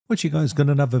What you guys, got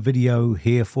another video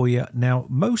here for you. Now,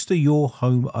 most of your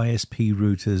home ISP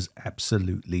routers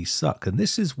absolutely suck, and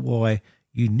this is why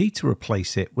you need to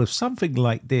replace it with something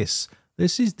like this.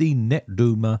 This is the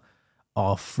Netduma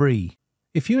R3.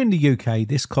 If you're in the UK,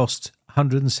 this costs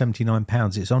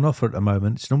 £179. It's on offer at the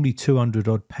moment. It's normally £200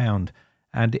 odd,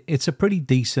 and it's a pretty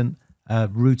decent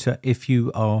router if you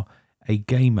are a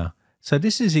gamer. So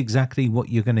this is exactly what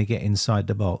you're going to get inside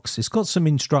the box. It's got some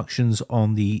instructions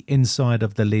on the inside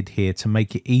of the lid here to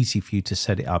make it easy for you to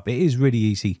set it up. It is really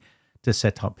easy to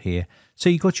set up here. So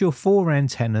you've got your 4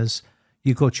 antennas,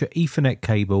 you've got your Ethernet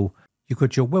cable, you've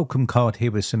got your welcome card here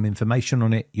with some information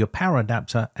on it, your power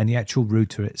adapter and the actual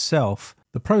router itself.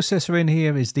 The processor in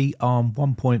here is the ARM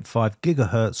 1.5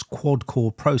 GHz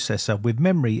quad-core processor with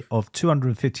memory of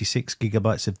 256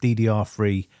 GB of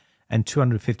DDR3 and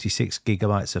 256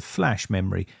 GB of flash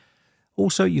memory.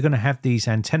 Also, you're going to have these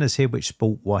antennas here which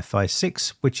support Wi-Fi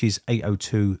 6, which is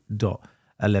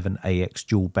 802.11ax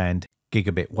dual band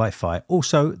gigabit Wi-Fi.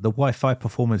 Also, the Wi-Fi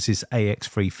performance is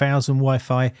AX3000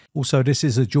 Wi-Fi. Also, this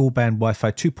is a dual band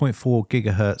Wi-Fi 2.4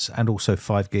 GHz and also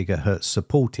 5 GHz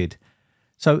supported.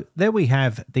 So there we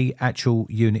have the actual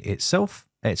unit itself.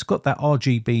 It's got that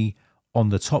RGB on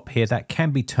the top here that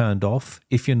can be turned off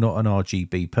if you're not an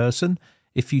RGB person.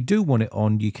 If you do want it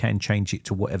on, you can change it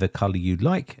to whatever color you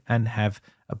like and have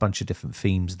a bunch of different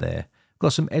themes there.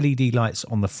 Got some LED lights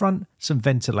on the front, some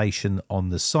ventilation on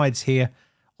the sides here.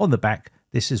 On the back,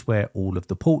 this is where all of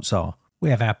the ports are. We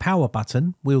have our power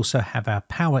button. We also have our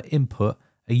power input,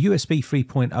 a USB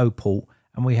 3.0 port,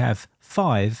 and we have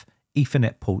 5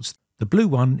 Ethernet ports. The blue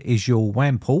one is your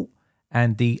WAN port,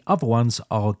 and the other ones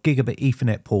are gigabit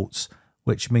Ethernet ports,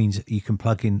 which means you can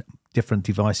plug in different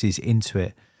devices into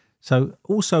it. So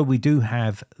also we do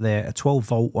have there a 12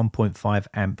 volt 1.5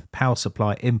 amp power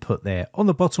supply input there. On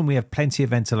the bottom we have plenty of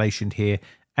ventilation here,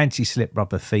 anti-slip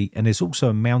rubber feet, and there's also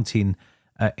a mounting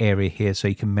area here so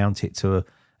you can mount it to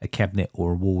a cabinet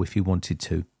or a wall if you wanted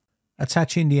to.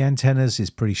 Attaching the antennas is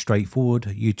pretty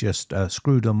straightforward. You just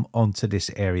screw them onto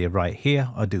this area right here.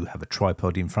 I do have a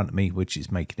tripod in front of me, which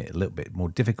is making it a little bit more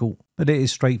difficult, but it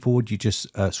is straightforward. You just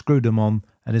screw them on,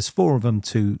 and there's 4 of them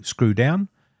to screw down.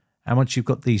 And once you've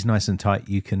got these nice and tight,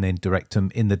 you can then direct them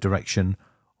in the direction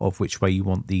of which way you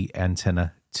want the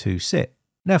antenna to sit.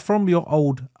 Now, from your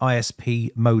old ISP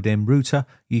modem router,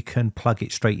 you can plug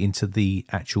it straight into the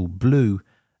actual blue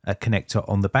connector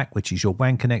on the back, which is your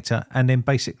WAN connector. And then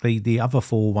basically the other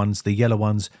 4 ones, the yellow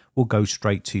ones, will go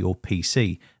straight to your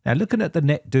PC. Now, looking at the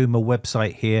Netduma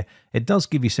website here, it does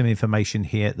give you some information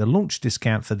here. The launch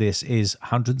discount for this is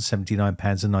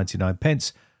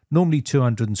 £179.99. Normally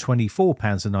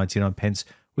 £224.99,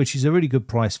 which is a really good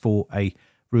price for a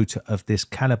router of this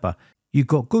caliber. You've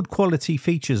got good quality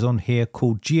features on here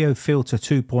called GeoFilter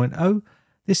 2.0.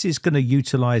 This is going to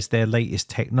utilize their latest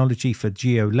technology for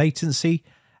geo latency.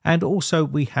 And also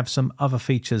we have some other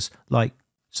features like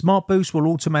Smart Boost will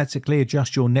automatically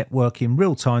adjust your network in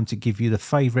real time to give you the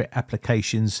favorite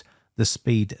applications the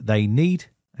speed they need.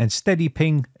 And Steady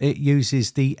Ping, it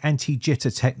uses the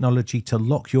anti-jitter technology to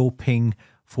lock your ping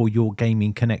for your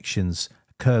gaming connections,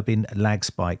 curbing lag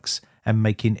spikes and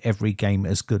making every game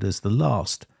as good as the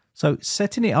last. So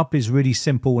setting it up is really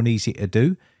simple and easy to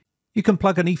do. You can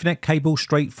plug an Ethernet cable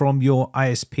straight from your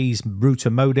ISP's router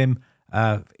modem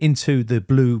into the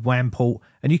blue WAN port,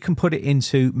 and you can put it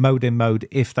into modem mode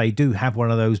if they do have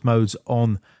one of those modes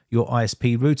on your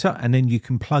ISP router, and then you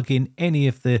can plug in any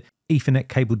of the Ethernet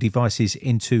cable devices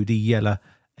into the yellow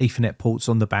Ethernet ports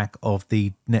on the back of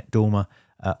the Netduma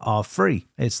R3.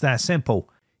 It's that simple.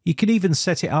 You can even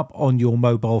set it up on your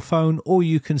mobile phone, or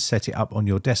you can set it up on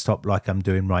your desktop like I'm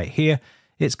doing right here.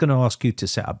 It's going to ask you to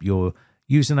set up your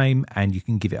username, and you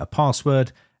can give it a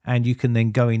password, and you can then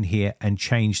go in here and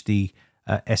change the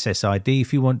SSID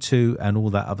if you want to, and all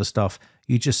that other stuff.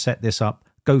 You just set this up,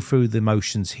 go through the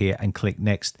motions here and click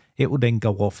next. It will then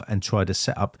go off and try to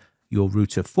set up your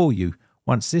router for you.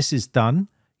 Once this is done,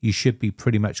 you should be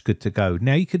pretty much good to go.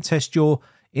 Now you can test your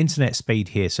internet speed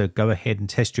here, so go ahead and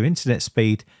test your internet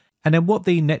speed. And then what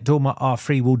the Netduma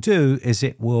R3 will do is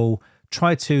it will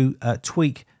try to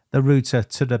tweak the router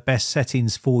to the best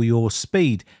settings for your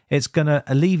speed. It's going to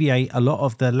alleviate a lot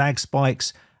of the lag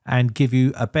spikes and give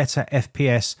you a better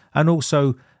FPS, and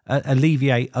also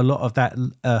alleviate a lot of that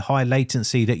high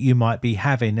latency that you might be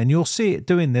having. And you'll see it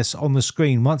doing this on the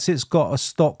screen. Once it's got a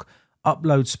stock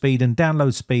upload speed and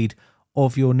download speed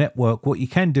of your network, what you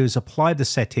can do is apply the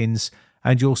settings,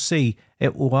 and you'll see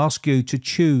it will ask you to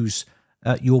choose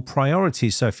your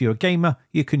priorities. So if you're a gamer,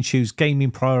 you can choose gaming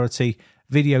priority,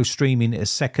 video streaming is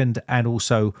second, and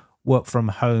also work from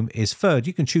home is third.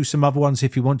 You can choose some other ones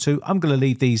if you want to. I'm going to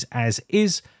leave these as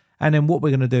is, And then what we're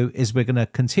going to do is we're going to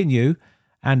continue,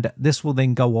 and this will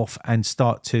then go off and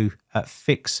start to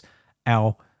fix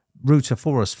our router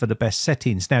for us for the best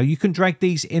settings. Now you can drag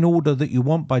these in order that you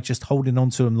want by just holding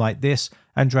onto them like this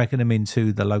and dragging them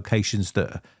into the locations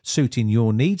that are suiting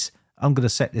your needs. I'm going to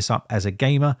set this up as a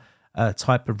gamer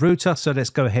type of router. So let's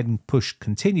go ahead and push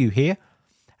continue here.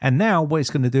 And now what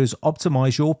it's going to do is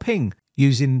optimize your ping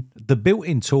using the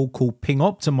built-in tool called Ping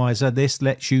Optimizer. This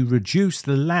lets you reduce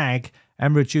the lag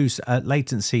and reduce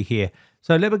latency here.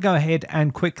 So let me go ahead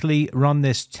and quickly run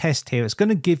this test here. It's going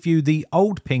to give you the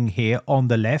old ping here on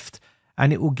the left,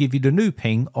 and it will give you the new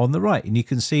ping on the right. And you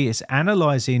can see it's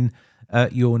analyzing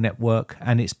your network,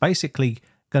 and it's basically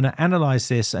going to analyze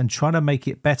this and try to make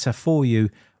it better for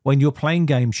you. When you're playing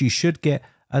games, you should get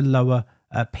a lower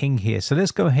ping here. So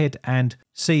let's go ahead and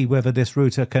see whether this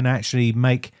router can actually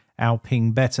make our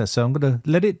ping better. So I'm going to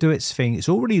let it do its thing. It's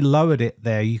already lowered it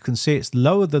there. You can see it's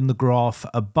lower than the graph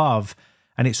above,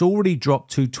 and it's already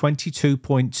dropped to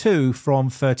 22.2 from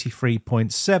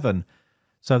 33.7.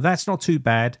 So that's not too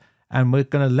bad. And we're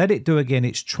going to let it do again.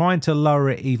 It's trying to lower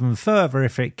it even further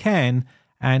if it can.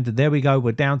 And there we go.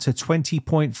 We're down to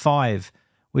 20.5,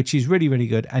 which is really, really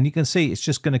good. And you can see it's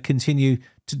just going to continue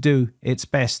to do its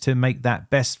best to make that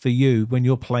best for you when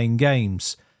you're playing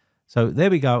games. So there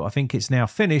we go. I think it's now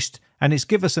finished, and it's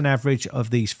give us an average of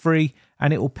these three,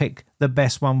 and it will pick the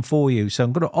best one for you. So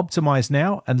I'm going to optimize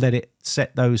now and let it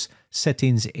set those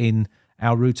settings in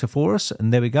our router for us.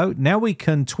 And there we go. Now we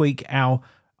can tweak our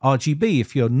RGB.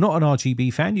 If you're not an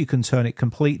RGB fan, you can turn it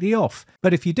completely off.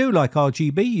 But if you do like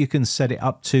RGB, you can set it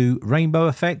up to rainbow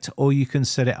effect, or you can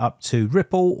set it up to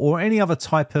ripple, or any other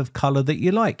type of color that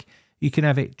you like. You can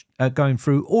have it going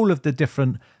through all of the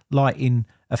different lighting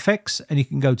effects, and you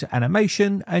can go to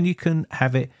animation, and you can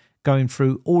have it going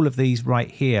through all of these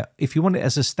right here. If you want it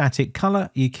as a static color,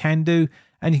 you can do,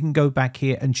 and you can go back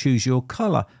here and choose your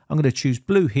color. I'm going to choose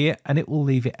blue here, and it will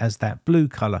leave it as that blue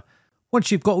color. Once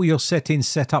you've got all your settings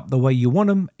set up the way you want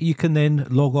them, you can then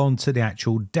log on to the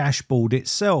actual dashboard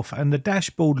itself, and the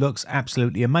dashboard looks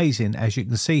absolutely amazing. As you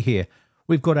can see here,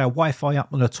 we've got our Wi-Fi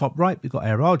up on the top right, we've got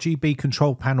our RGB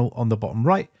control panel on the bottom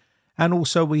right, and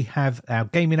also we have our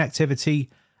gaming activity,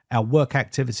 our work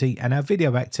activity, and our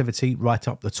video activity right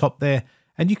up the top there.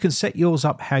 And you can set yours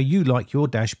up how you like your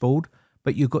dashboard,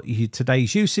 but you've got your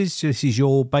today's usage. So this is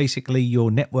your basically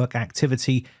your network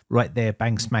activity right there,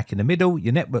 bang smack in the middle,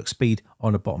 your network speed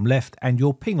on the bottom left, and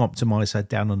your ping optimizer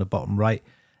down on the bottom right.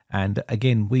 And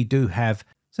again, we do have,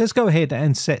 so let's go ahead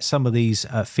and set some of these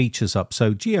features up.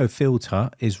 So geo filter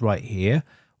is right here.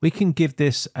 We can give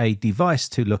this a device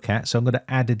to look at. So I'm going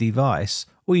to add a device.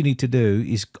 All you need to do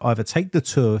is either take the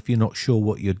tour if you're not sure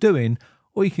what you're doing,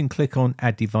 or you can click on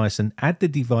add device and add the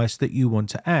device that you want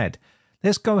to add.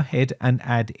 Let's go ahead and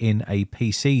add in a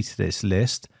PC to this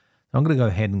list. I'm going to go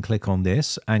ahead and click on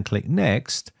this and click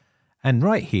next. And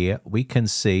right here, we can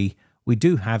see we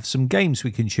do have some games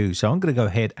we can choose. So I'm going to go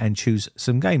ahead and choose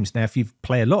some games. Now, if you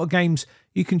play a lot of games,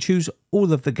 you can choose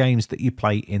all of the games that you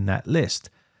play in that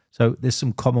list. So there's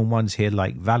some common ones here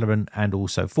like Valorant and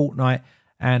also Fortnite,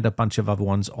 and a bunch of other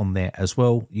ones on there as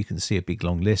well. You can see a big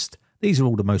long list. These are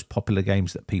all the most popular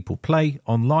games that people play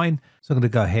online. So I'm going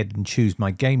to go ahead and choose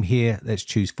my game here. Let's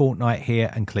choose Fortnite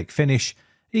here and click finish.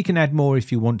 You can add more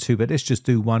if you want to, but let's just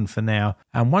do one for now.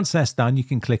 And once that's done, you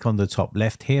can click on the top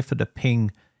left here for the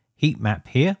ping heat map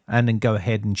here, and then go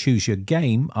ahead and choose your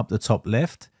game up the top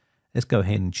left. Let's go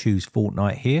ahead and choose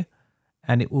Fortnite here,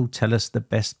 and it will tell us the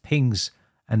best pings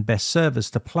and best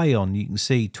servers to play on. You can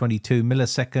see 22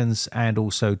 milliseconds and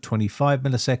also 25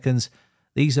 milliseconds.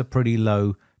 These are pretty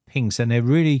low pings, and they're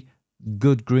really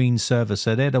good green servers.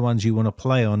 So they're the ones you want to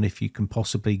play on if you can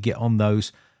possibly get on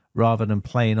those, rather than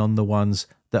playing on the ones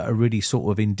that are really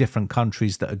sort of in different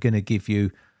countries that are going to give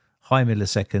you high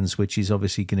milliseconds, which is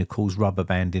obviously going to cause rubber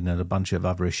banding and a bunch of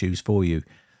other issues for you.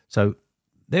 So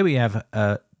there we have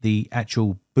the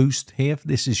actual boost here.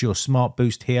 This is your smart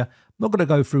boost here. I'm not going to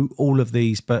go through all of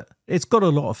these, but it's got a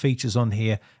lot of features on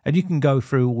here, and you can go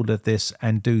through all of this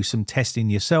and do some testing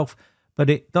yourself. But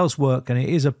it does work, and it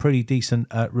is a pretty decent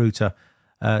router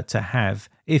to have.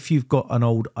 If you've got an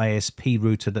old ISP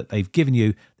router that they've given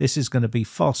you, this is going to be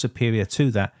far superior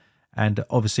to that, and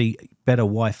obviously better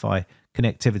Wi-Fi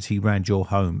connectivity around your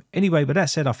home. Anyway, with that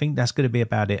said, I think that's going to be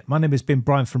about it. My name has been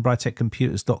Brian from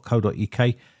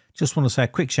briteccomputers.co.uk. Just want to say a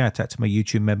quick shout out to my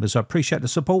YouTube members. I appreciate the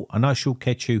support, and I shall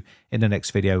catch you in the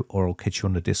next video, or I'll catch you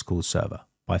on the Discord server.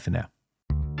 Bye for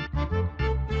now.